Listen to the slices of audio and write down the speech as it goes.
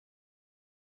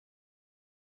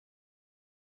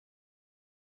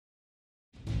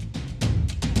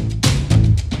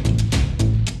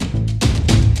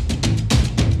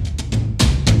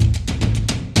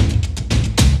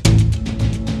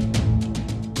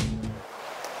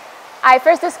I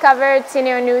first discovered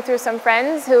Ciné-ONU through some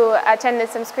friends who attended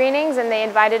some screenings, and they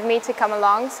invited me to come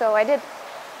along, so I did.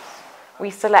 We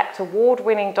select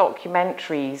award-winning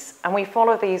documentaries, and we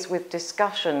follow these with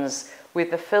discussions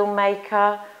with the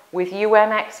filmmaker, with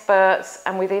UN experts,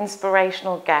 and with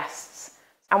inspirational guests.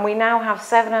 And we now have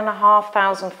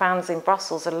 7,500 fans in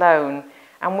Brussels alone,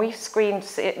 and we've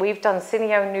done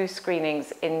Ciné-ONU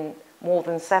screenings in more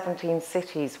than 17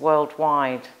 cities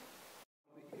worldwide.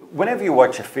 Whenever you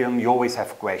watch a film, you always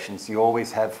have questions, you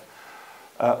always have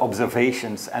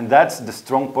observations, and that's the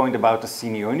strong point about the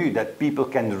Ciné-ONU, that people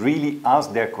can really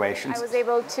ask their questions. I was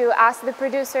able to ask the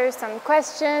producers some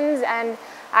questions and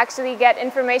actually get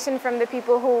information from the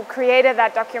people who created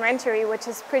that documentary, which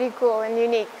is pretty cool and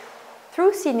unique.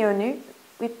 Through Ciné-ONU,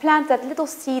 we plant that little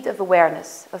seed of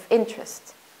awareness, of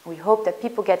interest. We hope that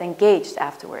people get engaged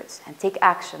afterwards and take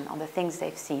action on the things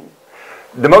they've seen.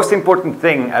 The most important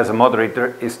thing as a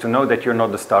moderator is to know that you're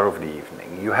not the star of the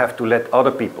evening. You have to let other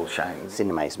people shine.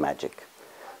 Cinema is magic.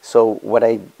 So what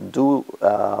I do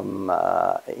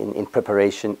in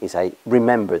preparation is I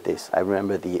remember this. I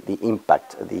remember the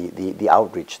impact, the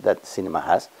outreach that cinema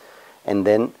has, and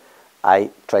then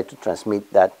I try to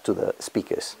transmit that to the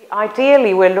speakers.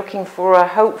 Ideally, we're looking for a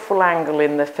hopeful angle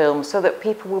in the film so that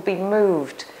people will be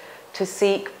moved to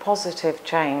seek positive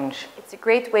change. It's a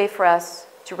great way for us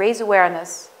to raise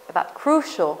awareness about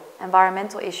crucial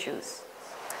environmental issues.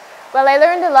 Well, I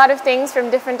learned a lot of things from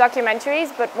different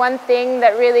documentaries, but one thing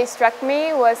that really struck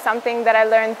me was something that I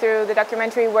learned through the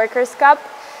documentary Workers' Cup,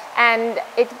 and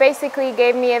it basically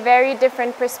gave me a very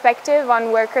different perspective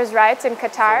on workers' rights in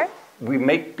Qatar. We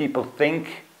make people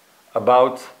think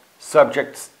about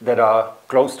subjects that are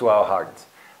close to our hearts,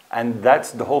 and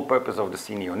that's the whole purpose of the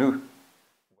Ciné-ONU.